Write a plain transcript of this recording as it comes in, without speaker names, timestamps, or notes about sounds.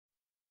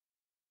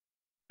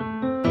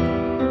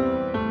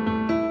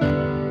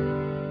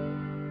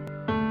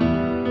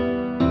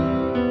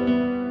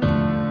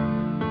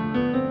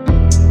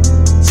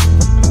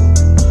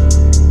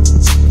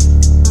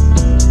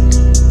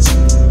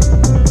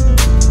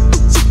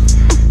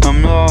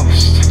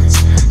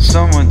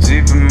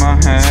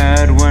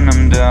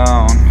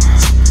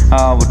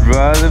I would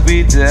rather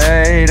be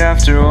dead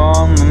after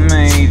all the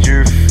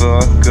major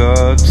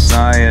fuck-ups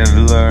I have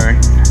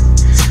learned.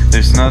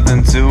 There's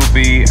nothing to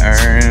be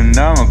earned,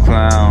 I'm a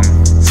clown.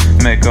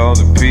 Make all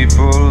the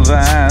people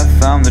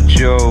laugh, I'm the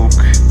joke.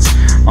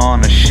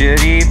 On a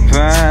shitty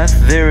path,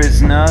 there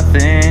is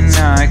nothing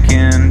I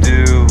can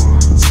do.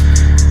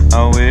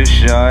 I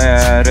wish I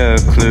had a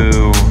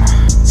clue.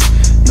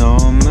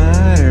 No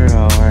matter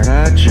how hard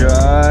I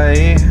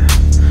try,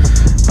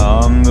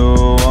 I'm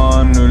the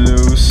one who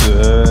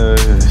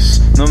loses.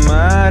 No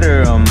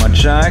matter how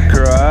much I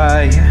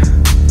cry,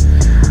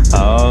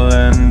 I'll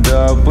end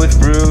up with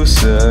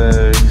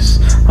bruises.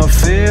 I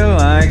feel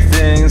like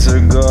things are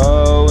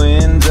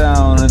going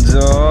down a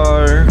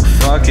dark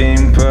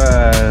fucking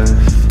path.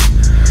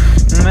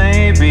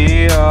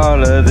 Maybe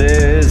all of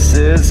this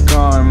is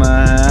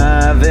karma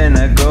having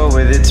a go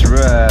with its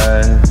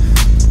wrath.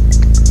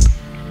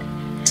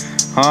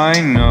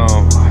 I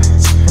know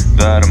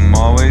that I'm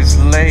always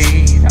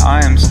late,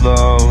 I am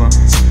slow.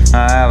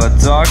 I have a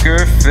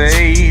darker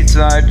fate,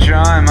 I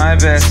try my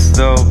best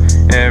though.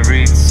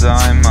 Every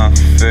time I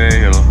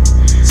fail,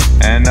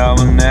 and I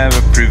will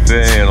never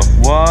prevail.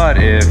 What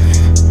if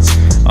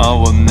I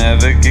will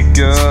never get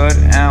good?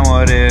 And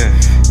what if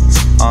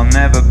I'll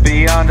never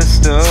be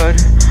understood?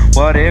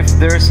 What if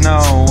there's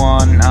no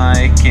one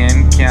I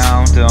can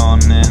count on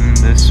in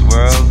this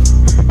world?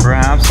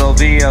 Perhaps I'll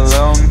be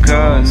alone,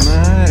 cause no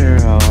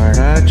matter how hard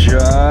I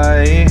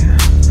try,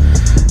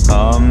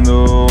 I'm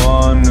the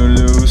one who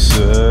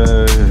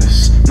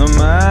loses. No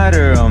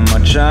matter how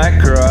much I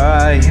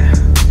cry,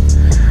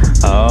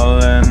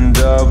 I'll end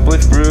up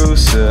with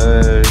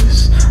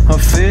bruises. I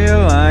feel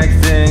like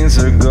things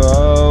are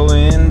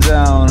going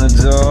down a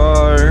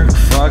dark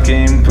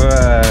fucking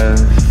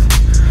path.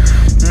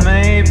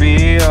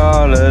 Maybe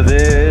all of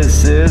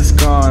this is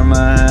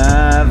karma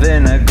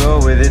having a go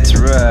with its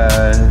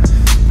wrath.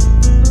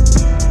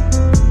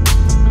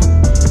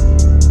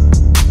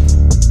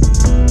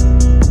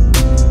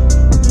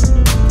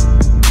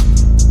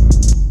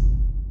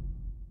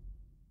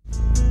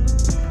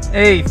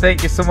 Hey,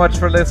 thank you so much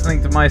for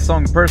listening to my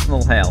song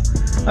Personal Hell.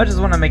 I just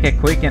want to make a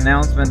quick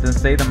announcement and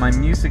say that my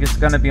music is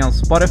gonna be on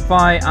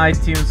Spotify,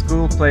 iTunes,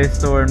 Google Play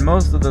Store and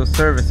most of those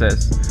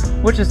services,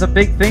 which is a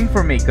big thing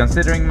for me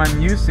considering my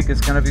music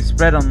is gonna be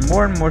spread on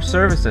more and more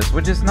services,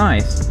 which is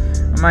nice.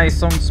 And my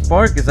song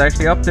Spark is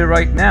actually up there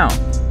right now.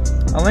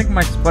 I'll link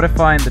my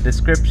Spotify in the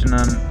description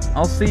and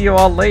I'll see you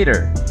all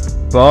later.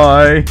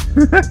 Bye!